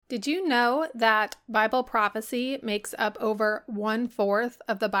Did you know that Bible prophecy makes up over 1/4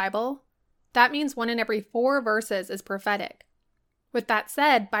 of the Bible? That means 1 in every 4 verses is prophetic. With that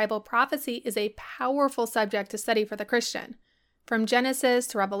said, Bible prophecy is a powerful subject to study for the Christian. From Genesis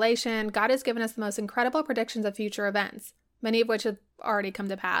to Revelation, God has given us the most incredible predictions of future events, many of which have already come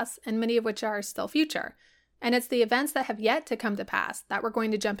to pass, and many of which are still future. And it's the events that have yet to come to pass that we're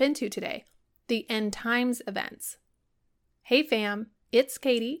going to jump into today, the end times events. Hey fam, it's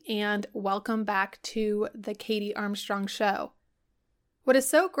Katie, and welcome back to the Katie Armstrong Show. What is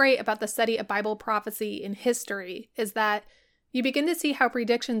so great about the study of Bible prophecy in history is that you begin to see how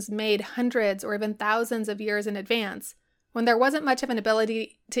predictions made hundreds or even thousands of years in advance, when there wasn't much of an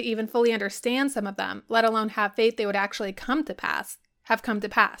ability to even fully understand some of them, let alone have faith they would actually come to pass, have come to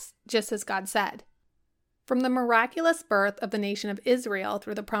pass, just as God said. From the miraculous birth of the nation of Israel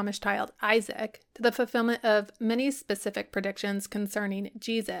through the promised child Isaac, to the fulfillment of many specific predictions concerning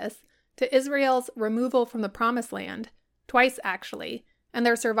Jesus, to Israel's removal from the promised land, twice actually, and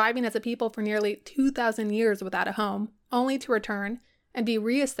their surviving as a people for nearly 2,000 years without a home, only to return and be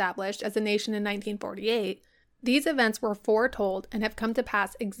reestablished as a nation in 1948, these events were foretold and have come to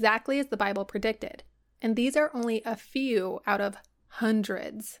pass exactly as the Bible predicted, and these are only a few out of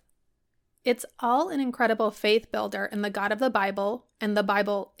hundreds. It's all an incredible faith builder in the God of the Bible and the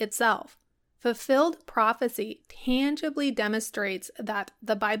Bible itself. Fulfilled prophecy tangibly demonstrates that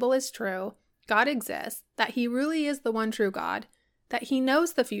the Bible is true, God exists, that He really is the one true God, that He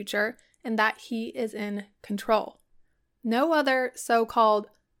knows the future, and that He is in control. No other so-called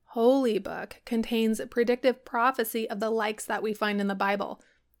holy book contains predictive prophecy of the likes that we find in the Bible,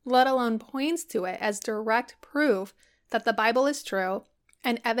 let alone points to it as direct proof that the Bible is true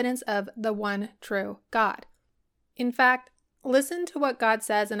and evidence of the one true God. In fact, listen to what God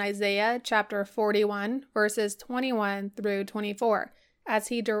says in Isaiah chapter 41, verses 21 through 24, as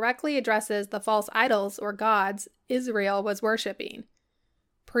He directly addresses the false idols or gods Israel was worshiping.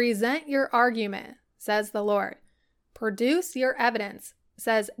 "Present your argument," says the Lord. "Produce your evidence,"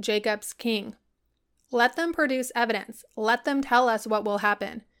 says Jacob's King. "Let them produce evidence. Let them tell us what will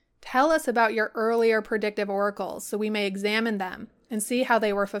happen. Tell us about your earlier predictive oracles so we may examine them and see how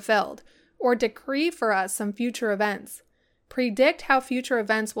they were fulfilled, or decree for us some future events. Predict how future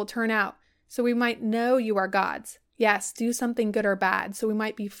events will turn out so we might know you are gods. Yes, do something good or bad so we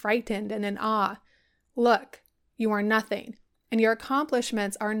might be frightened and in awe. Look, you are nothing, and your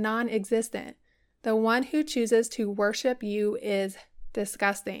accomplishments are non-existent. The one who chooses to worship you is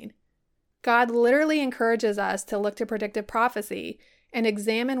disgusting." God literally encourages us to look to predictive prophecy and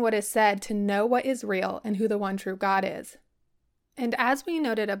examine what is said to know what is real and who the one true God is. And as we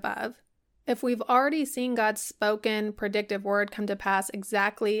noted above, if we've already seen God's spoken predictive word come to pass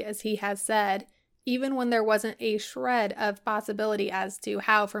exactly as He has said, even when there wasn't a shred of possibility as to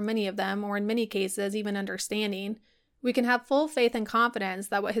how for many of them, or in many cases even understanding, we can have full faith and confidence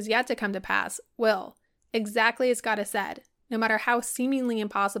that what has yet to come to pass will, exactly as God has said, no matter how seemingly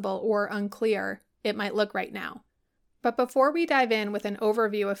impossible or unclear it might look right now. But before we dive in with an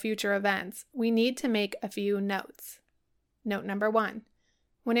overview of future events, we need to make a few notes. Note number 1.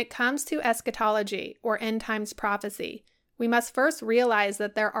 When it comes to eschatology or end times prophecy, we must first realize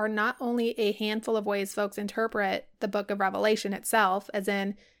that there are not only a handful of ways folks interpret the book of Revelation itself, as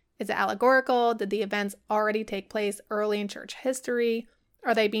in, is it allegorical? Did the events already take place early in church history?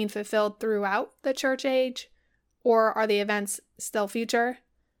 Are they being fulfilled throughout the church age? Or are the events still future?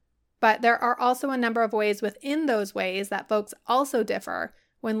 But there are also a number of ways within those ways that folks also differ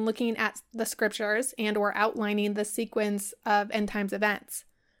when looking at the scriptures and or outlining the sequence of end times events.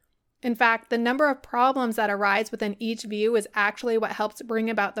 In fact, the number of problems that arise within each view is actually what helps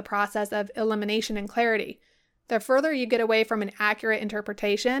bring about the process of elimination and clarity. The further you get away from an accurate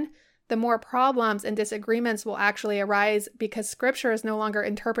interpretation, the more problems and disagreements will actually arise because scripture is no longer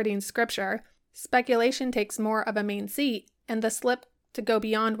interpreting scripture. Speculation takes more of a main seat, and the slip to go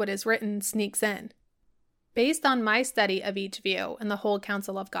beyond what is written sneaks in. Based on my study of each view and the whole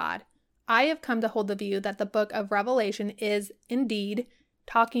counsel of God, I have come to hold the view that the book of Revelation is, indeed,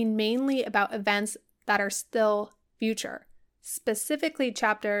 talking mainly about events that are still future, specifically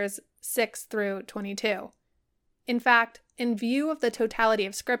chapters 6 through 22. In fact, in view of the totality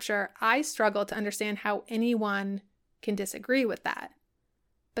of Scripture, I struggle to understand how anyone can disagree with that.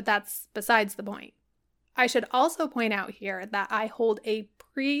 But that's besides the point. I should also point out here that I hold a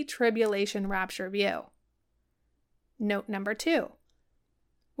pre-tribulation rapture view. Note number 2.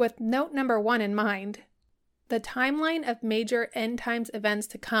 With note number 1 in mind, the timeline of major end times events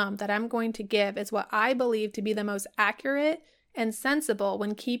to come that I'm going to give is what I believe to be the most accurate and sensible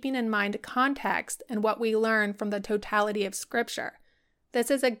when keeping in mind context and what we learn from the totality of Scripture. This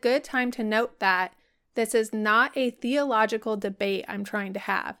is a good time to note that this is not a theological debate I'm trying to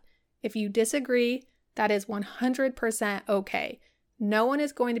have. If you disagree, that is 100% okay. No one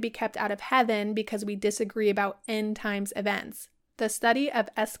is going to be kept out of heaven because we disagree about end times events. The study of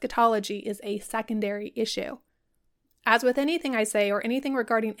eschatology is a secondary issue. As with anything I say or anything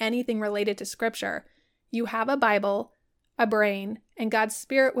regarding anything related to Scripture, you have a Bible, a brain, and God's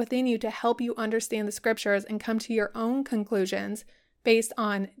Spirit within you to help you understand the Scriptures and come to your own conclusions based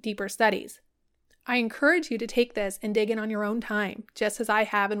on deeper studies. I encourage you to take this and dig in on your own time, just as I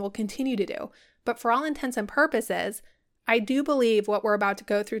have and will continue to do. But for all intents and purposes, I do believe what we're about to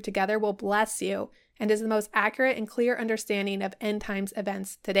go through together will bless you and is the most accurate and clear understanding of end times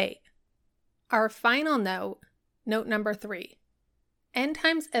events to date. Our final note number 3. End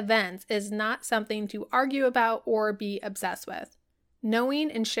times events is not something to argue about or be obsessed with. Knowing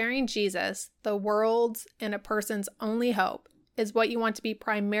and sharing Jesus, the world's and a person's only hope, is what you want to be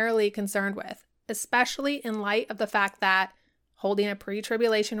primarily concerned with, especially in light of the fact that, holding a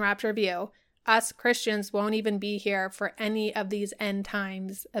pre-tribulation rapture view, us Christians won't even be here for any of these end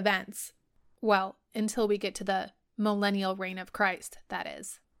times events. Well, until we get to the millennial reign of Christ, that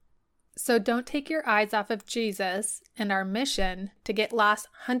is. So don't take your eyes off of Jesus and our mission to get lost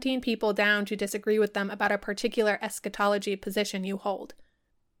hunting people down to disagree with them about a particular eschatology position you hold.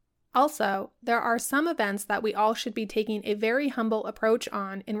 Also, there are some events that we all should be taking a very humble approach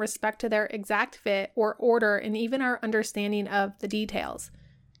on in respect to their exact fit or order and even our understanding of the details.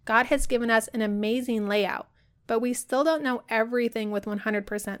 God has given us an amazing layout, but we still don't know everything with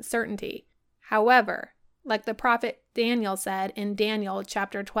 100% certainty. However, like the prophet Daniel said in Daniel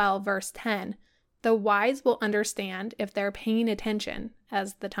chapter 12, verse 10, the wise will understand if they're paying attention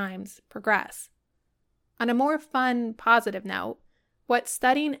as the times progress. On a more fun, positive note, what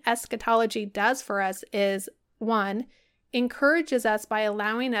studying eschatology does for us is, 1, encourages us by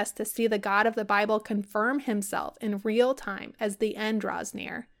allowing us to see the God of the Bible confirm himself in real time as the end draws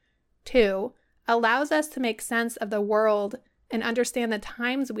near. 2, allows us to make sense of the world and understand the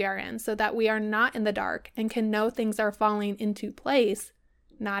times we are in so that we are not in the dark and can know things are falling into place,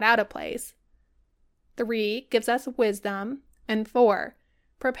 not out of place. 3, gives us wisdom. And 4,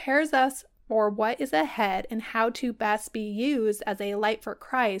 prepares us for what is ahead and how to best be used as a light for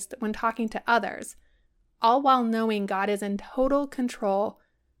Christ when talking to others, all while knowing God is in total control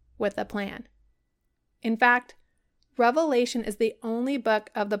with a plan. In fact, Revelation is the only book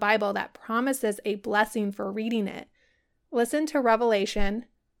of the Bible that promises a blessing for reading it. Listen to Revelation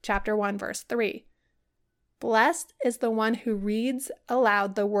chapter 1, verse 3. Blessed is the one who reads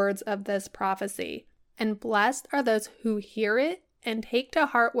aloud the words of this prophecy, and blessed are those who hear it and take to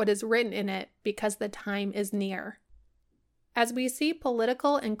heart what is written in it, because the time is near. As we see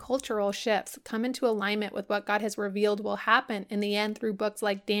political and cultural shifts come into alignment with what God has revealed will happen in the end through books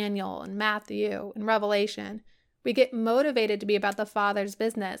like Daniel and Matthew and Revelation, we get motivated to be about the Father's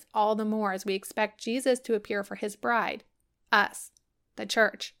business all the more as we expect Jesus to appear for his bride, us, the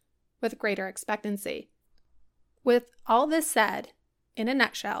church, with greater expectancy. With all this said, in a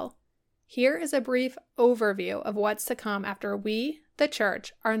nutshell, here is a brief overview of what's to come after we, the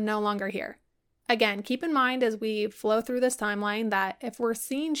church, are no longer here. Again, keep in mind as we flow through this timeline that if we're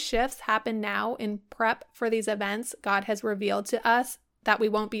seeing shifts happen now in prep for these events God has revealed to us that we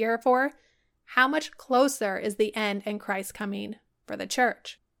won't be here for, how much closer is the end and Christ coming for the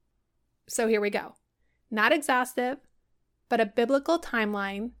church? So here we go. Not exhaustive, but a biblical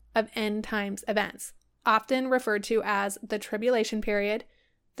timeline of end times events, often referred to as the tribulation period,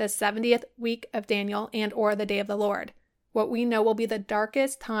 the 70th week of Daniel, and or the day of the Lord, what we know will be the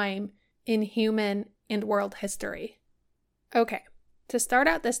darkest time in human and world history. Okay, to start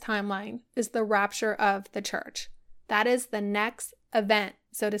out this timeline is the rapture of the church. That is the next event,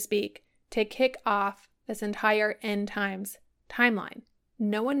 so to speak, to kick off this entire end times timeline.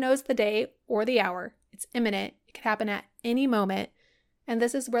 No one knows the day or the hour. It's imminent. It could happen at any moment. And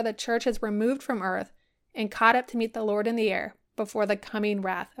this is where the church is removed from earth and caught up to meet the Lord in the air before the coming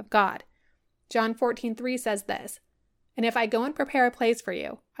wrath of God. John 14:3 says this, "And if I go and prepare a place for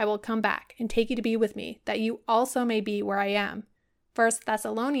you, I will come back and take you to be with me, that you also may be where I am." 1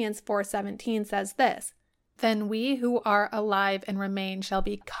 Thessalonians 4:17 says this, "Then we who are alive and remain shall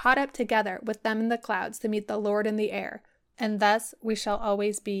be caught up together with them in the clouds to meet the Lord in the air, and thus we shall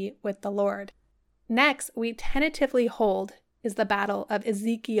always be with the Lord." Next, we tentatively hold is the battle of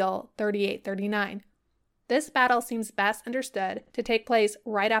Ezekiel 38:39. This battle seems best understood to take place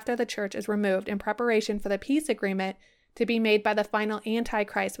right after the church is removed in preparation for the peace agreement to be made by the final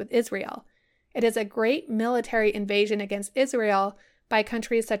Antichrist with Israel. It is a great military invasion against Israel by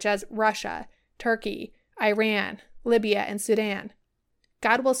countries such as Russia, Turkey, Iran, Libya, and Sudan.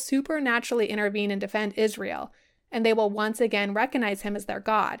 God will supernaturally intervene and defend Israel, and they will once again recognize him as their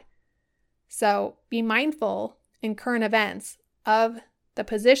God. So be mindful in current events of the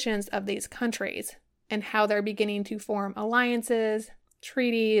positions of these countries and how they're beginning to form alliances,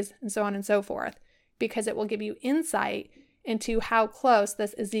 treaties, and so on and so forth, because it will give you insight into how close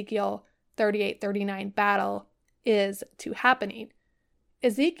this Ezekiel 38-39 battle is to happening.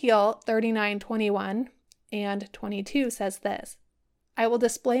 Ezekiel 39:21 and 22 says this, I will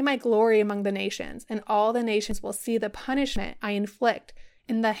display my glory among the nations, and all the nations will see the punishment I inflict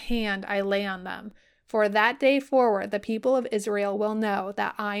in the hand I lay on them. For that day forward, the people of Israel will know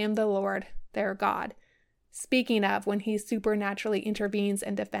that I am the Lord their God. Speaking of when he supernaturally intervenes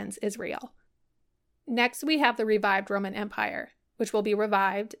and defends Israel. Next, we have the revived Roman Empire, which will be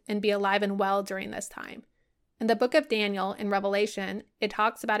revived and be alive and well during this time. In the book of Daniel and Revelation, it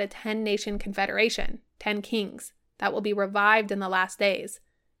talks about a 10-nation confederation, 10 kings, that will be revived in the last days.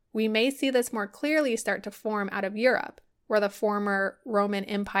 We may see this more clearly start to form out of Europe, where the former Roman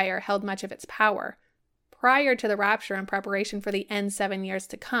Empire held much of its power, prior to the rapture in preparation for the end 7 years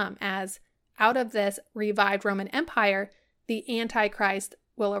to come, as out of this revived Roman Empire, the Antichrist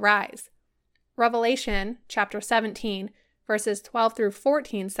will arise. Revelation chapter 17, verses 12 through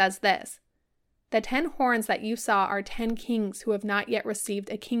 14 says this, The 10 horns that you saw are 10 kings who have not yet received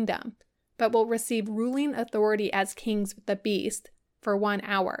a kingdom, but will receive ruling authority as kings with the beast for 1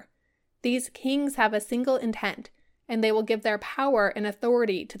 hour. These kings have a single intent, and they will give their power and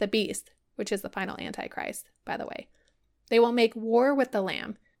authority to the beast, which is the final Antichrist, by the way. They will make war with the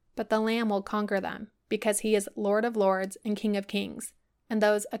Lamb, but the Lamb will conquer them, because he is Lord of lords and King of kings, and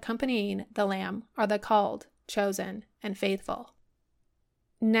those accompanying the Lamb are the called, chosen, and faithful.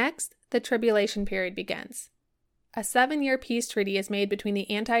 Next, the tribulation period begins. A 7-year peace treaty is made between the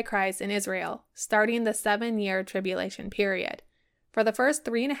Antichrist and Israel, starting the 7-year tribulation period. For the first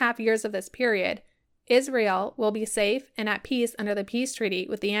 3.5 years of this period, Israel will be safe and at peace under the peace treaty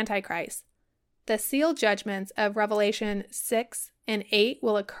with the Antichrist. The seal judgments of Revelation 6 and 8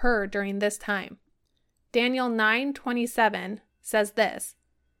 will occur during this time. Daniel 9:27 says this,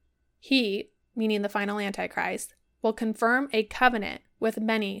 He, meaning the final Antichrist, will confirm a covenant with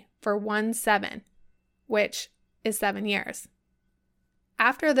many for 1/7, which is 7 years.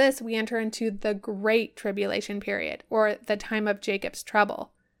 After this, we enter into the Great Tribulation period, or the time of Jacob's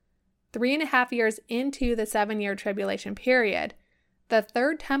trouble. 3.5 years into the 7-year tribulation period, the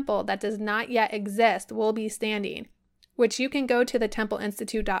third temple that does not yet exist will be standing, which you can go to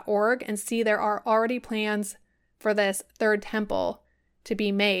thetempleinstitute.org and see there are already plans for this third temple to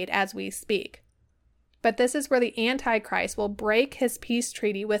be made as we speak. But this is where the Antichrist will break his peace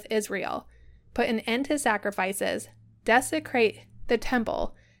treaty with Israel, put an end to sacrifices, desecrate the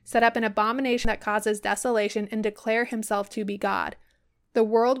temple, set up an abomination that causes desolation, and declare himself to be God. The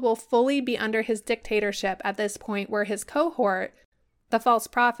world will fully be under his dictatorship at this point, where his cohort, the false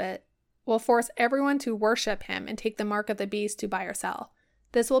prophet, will force everyone to worship him and take the mark of the beast to buy or sell.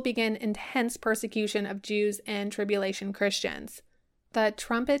 This will begin intense persecution of Jews and tribulation Christians. The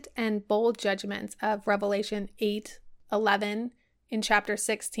trumpet and bowl judgments of Revelation 8:11 in chapter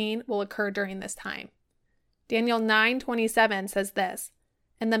 16 will occur during this time. Daniel 9:27 says this,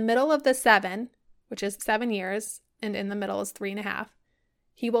 In the middle of the 7, which is 7 years, and in the middle is 3.5,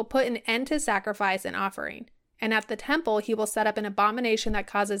 he will put an end to sacrifice and offering, and at the temple he will set up an abomination that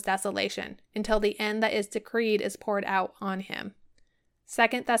causes desolation, until the end that is decreed is poured out on him.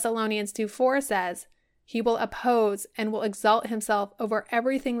 2 Thessalonians 2:4 says, He will oppose and will exalt himself over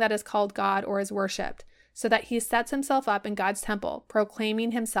everything that is called God or is worshipped, so that he sets himself up in God's temple,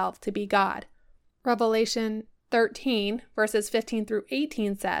 proclaiming himself to be God. Revelation 13, verses 15 through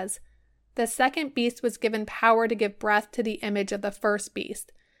 18 says, The second beast was given power to give breath to the image of the first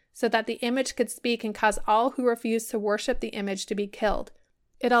beast, so that the image could speak and cause all who refused to worship the image to be killed.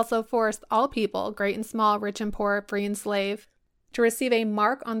 It also forced all people, great and small, rich and poor, free and slave, to receive a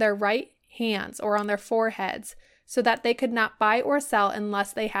mark on their right hands or on their foreheads, so that they could not buy or sell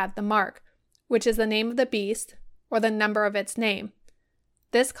unless they had the mark, which is the name of the beast or the number of its name.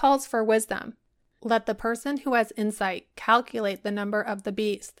 This calls for wisdom. Let the person who has insight calculate the number of the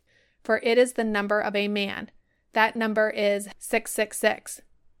beast, for it is the number of a man. That number is 666.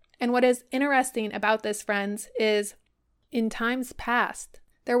 And what is interesting about this, friends, is in times past,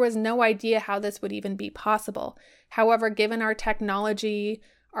 there was no idea how this would even be possible. However, given our technology,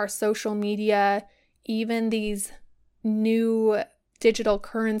 our social media, even these new digital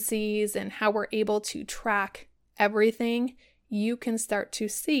currencies and how we're able to track everything, you can start to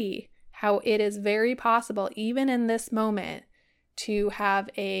see how it is very possible, even in this moment, to have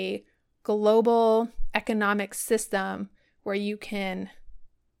a global economic system where you can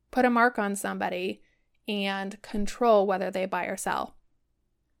put a mark on somebody, and control whether they buy or sell.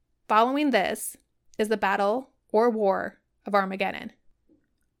 Following this is the battle or war of Armageddon.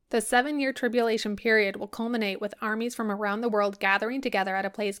 The 7-year tribulation period will culminate with armies from around the world gathering together at a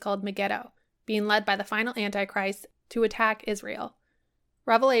place called Megiddo, being led by the final Antichrist to attack Israel.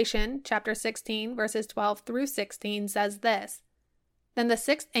 Revelation chapter 16, verses 12 through 16 says this: Then the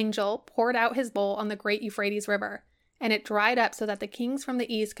sixth angel poured out his bowl on the great Euphrates River, and it dried up so that the kings from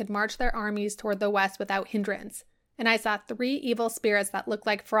the east could march their armies toward the west without hindrance. And I saw 3 evil spirits that looked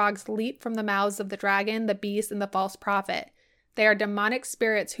like frogs leap from the mouths of the dragon, the beast, and the false prophet. They are demonic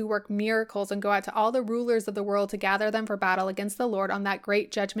spirits who work miracles and go out to all the rulers of the world to gather them for battle against the Lord on that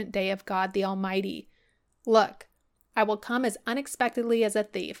great judgment day of God the Almighty. Look, I will come as unexpectedly as a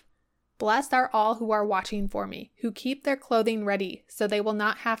thief. Blessed are all who are watching for me, who keep their clothing ready, so they will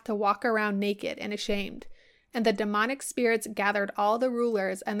not have to walk around naked and ashamed. And the demonic spirits gathered all the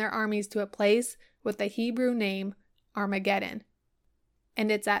rulers and their armies to a place with the Hebrew name Armageddon. And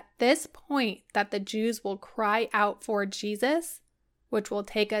it's at this point that the Jews will cry out for Jesus, which will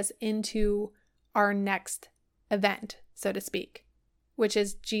take us into our next event, so to speak, which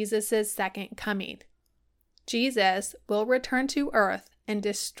is Jesus' second coming. Jesus will return to earth and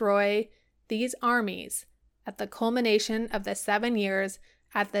destroy these armies at the culmination of the 7 years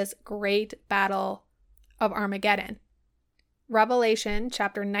at this great battle of Armageddon. Revelation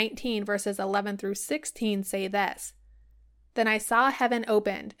chapter 19, verses 11 through 16 say this: Then I saw heaven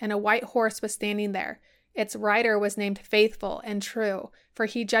opened, and a white horse was standing there. Its rider was named Faithful and True, for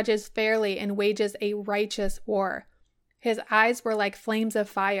he judges fairly and wages a righteous war. His eyes were like flames of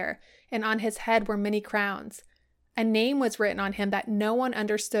fire, and on his head were many crowns. A name was written on him that no one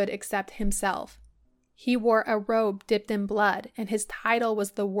understood except himself. He wore a robe dipped in blood, and his title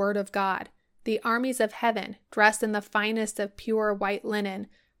was the Word of God. The armies of heaven, dressed in the finest of pure white linen,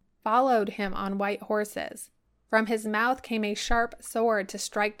 followed him on white horses. From his mouth came a sharp sword to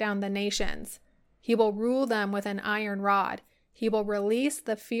strike down the nations. He will rule them with an iron rod. He will release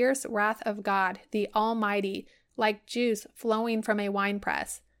the fierce wrath of God, the Almighty, like juice flowing from a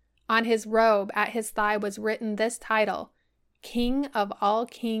winepress. On his robe at his thigh was written this title: King of all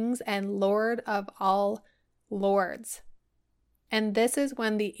kings and Lord of all lords. And this is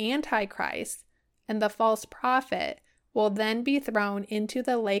when the Antichrist and the false prophet will then be thrown into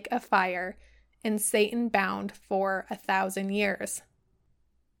the lake of fire and Satan bound for 1,000 years.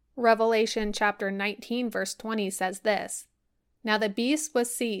 Revelation chapter 19, verse 20 says this: Now the beast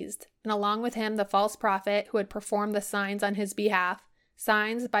was seized, and along with him the false prophet who had performed the signs on his behalf,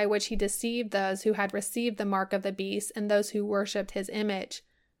 signs by which he deceived those who had received the mark of the beast and those who worshipped his image.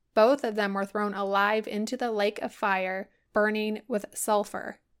 Both of them were thrown alive into the lake of fire, burning with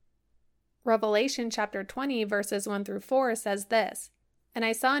sulfur. Revelation chapter 20, verses 1 through 4 says this: And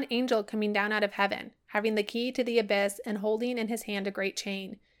I saw an angel coming down out of heaven, having the key to the abyss and holding in his hand a great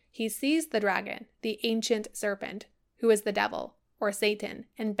chain. He seized the dragon, the ancient serpent, who is the devil, or Satan,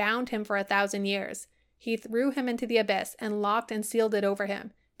 and bound him for 1,000 years. He threw him into the abyss and locked and sealed it over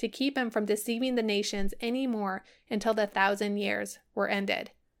him, to keep him from deceiving the nations any more until the 1,000 years were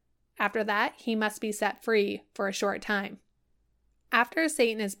ended. After that, he must be set free for a short time. After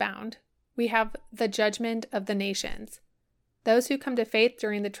Satan is bound, we have the judgment of the nations. Those who come to faith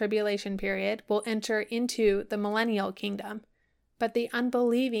during the tribulation period will enter into the millennial kingdom, but the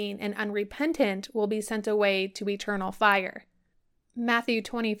unbelieving and unrepentant will be sent away to eternal fire. Matthew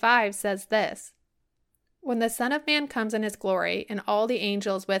 25 says this: When the Son of Man comes in his glory and all the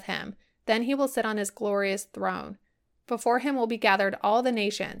angels with him, then he will sit on his glorious throne. Before him will be gathered all the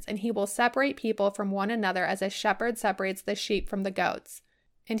nations, and he will separate people from one another as a shepherd separates the sheep from the goats.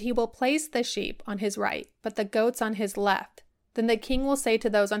 And he will place the sheep on his right, but the goats on his left. Then the king will say to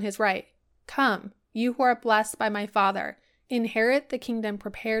those on his right, Come, you who are blessed by my Father, inherit the kingdom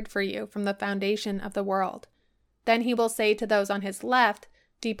prepared for you from the foundation of the world. Then he will say to those on his left,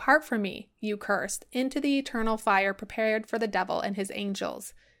 Depart from me, you cursed, into the eternal fire prepared for the devil and his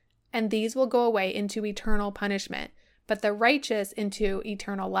angels. And these will go away into eternal punishment, but the righteous into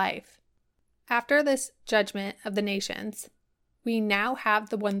eternal life. After this judgment of the nations, we now have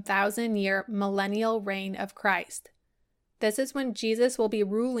the 1,000-year millennial reign of Christ. This is when Jesus will be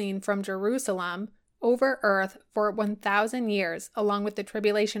ruling from Jerusalem over earth for 1,000 years, along with the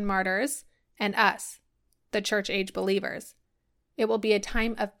tribulation martyrs and us, the church-age believers. It will be a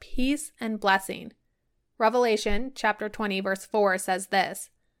time of peace and blessing. Revelation chapter 20, verse 4 says this: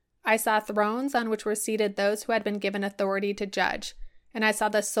 I saw thrones on which were seated those who had been given authority to judge, and I saw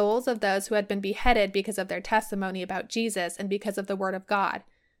the souls of those who had been beheaded because of their testimony about Jesus and because of the word of God.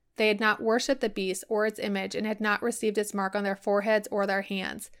 They had not worshipped the beast or its image and had not received its mark on their foreheads or their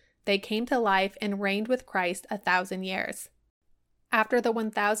hands. They came to life and reigned with Christ 1,000 years. After the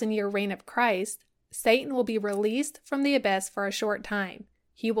 1,000-year reign of Christ, Satan will be released from the abyss for a short time.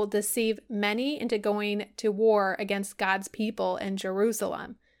 He will deceive many into going to war against God's people in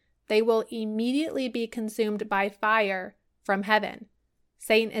Jerusalem. They will immediately be consumed by fire from heaven.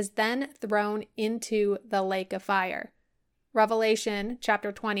 Satan is then thrown into the lake of fire. Revelation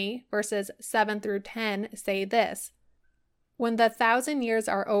chapter 20, verses 7 through 10 say this: "When the 1,000 years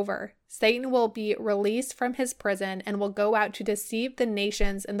are over, Satan will be released from his prison and will go out to deceive the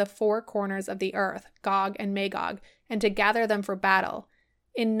nations in the four corners of the earth, Gog and Magog, and to gather them for battle.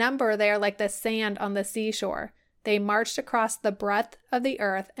 In number they are like the sand on the seashore. They marched across the breadth of the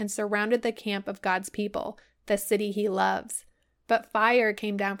earth and surrounded the camp of God's people, the city he loves. But fire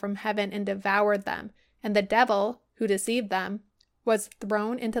came down from heaven and devoured them, and the devil, who deceived them, was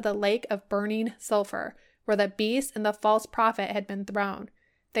thrown into the lake of burning sulfur, where the beast and the false prophet had been thrown.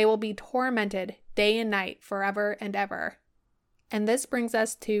 They will be tormented day and night forever and ever." And this brings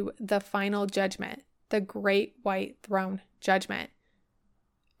us to the final judgment, the great white throne judgment.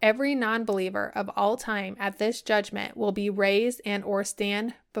 Every non-believer of all time at this judgment will be raised and or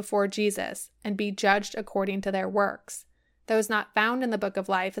stand before Jesus and be judged according to their works. Those not found in the book of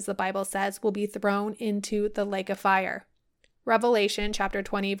life, as the Bible says, will be thrown into the lake of fire. Revelation chapter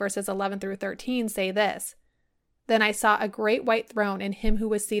 20, verses 11 through 13 say this: "Then I saw a great white throne and him who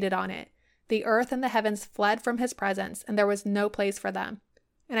was seated on it. The earth and the heavens fled from his presence, and there was no place for them.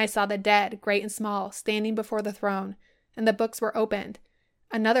 And I saw the dead, great and small, standing before the throne, and the books were opened.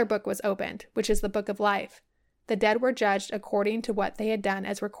 Another book was opened, which is the book of life. The dead were judged according to what they had done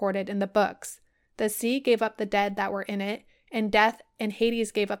as recorded in the books. The sea gave up the dead that were in it, and death and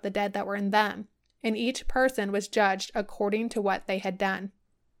Hades gave up the dead that were in them. And each person was judged according to what they had done."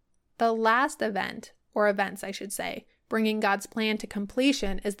 The last event, or events I should say, bringing God's plan to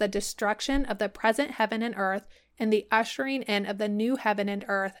completion is the destruction of the present heaven and earth and the ushering in of the new heaven and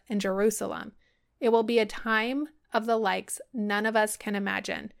earth in Jerusalem. It will be a time of the likes none of us can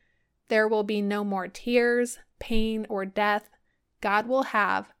imagine. There will be no more tears, pain, or death. God will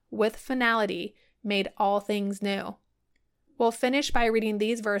have, with finality, made all things new. We'll finish by reading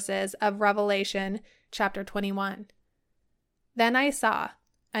these verses of Revelation chapter 21. "Then I saw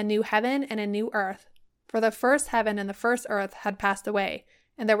a new heaven and a new earth, for the first heaven and the first earth had passed away,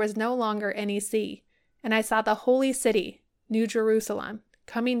 and there was no longer any sea. And I saw the holy city, New Jerusalem,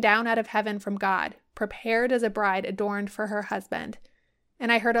 coming down out of heaven from God, prepared as a bride adorned for her husband.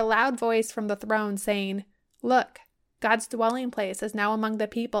 And I heard a loud voice from the throne saying, 'Look, God's dwelling place is now among the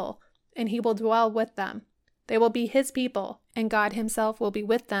people, and he will dwell with them. They will be his people, and God himself will be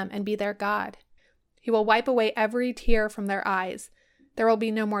with them and be their God. He will wipe away every tear from their eyes. There will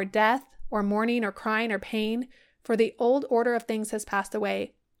be no more death, or mourning, or crying, or pain, for the old order of things has passed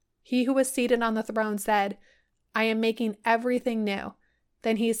away.' He who was seated on the throne said, 'I am making everything new.'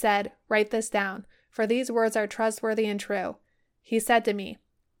 Then he said, 'Write this down, for these words are trustworthy and true.' He said to me,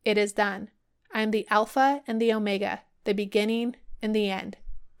 'It is done. I am the Alpha and the Omega, the beginning and the end.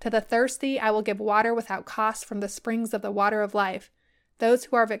 To the thirsty I will give water without cost from the springs of the water of life. Those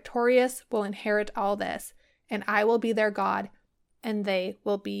who are victorious will inherit all this, and I will be their God, and they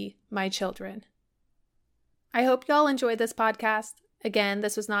will be my children." I hope y'all enjoyed this podcast. Again,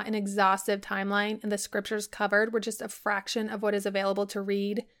 this was not an exhaustive timeline, and the scriptures covered were just a fraction of what is available to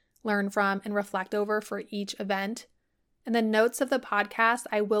read, learn from, and reflect over for each event. In the notes of the podcast,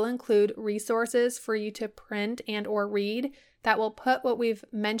 I will include resources for you to print and or read that will put what we've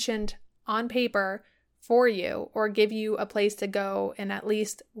mentioned on paper for you, or give you a place to go and at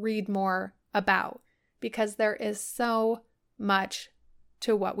least read more about, because there is so much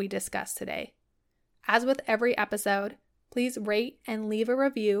to what we discussed today. As with every episode, please rate and leave a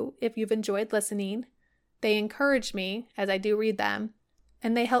review if you've enjoyed listening. They encourage me as I do read them,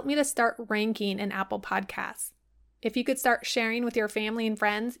 and they help me to start ranking in Apple Podcasts. If you could start sharing with your family and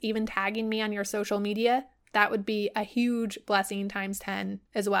friends, even tagging me on your social media, that would be a huge blessing times 10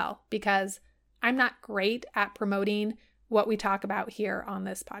 as well, because I'm not great at promoting what we talk about here on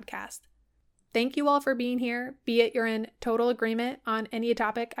this podcast. Thank you all for being here, be it you're in total agreement on any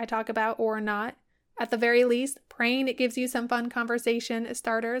topic I talk about or not. At the very least, praying it gives you some fun conversation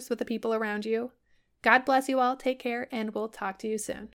starters with the people around you. God bless you all, take care, and we'll talk to you soon.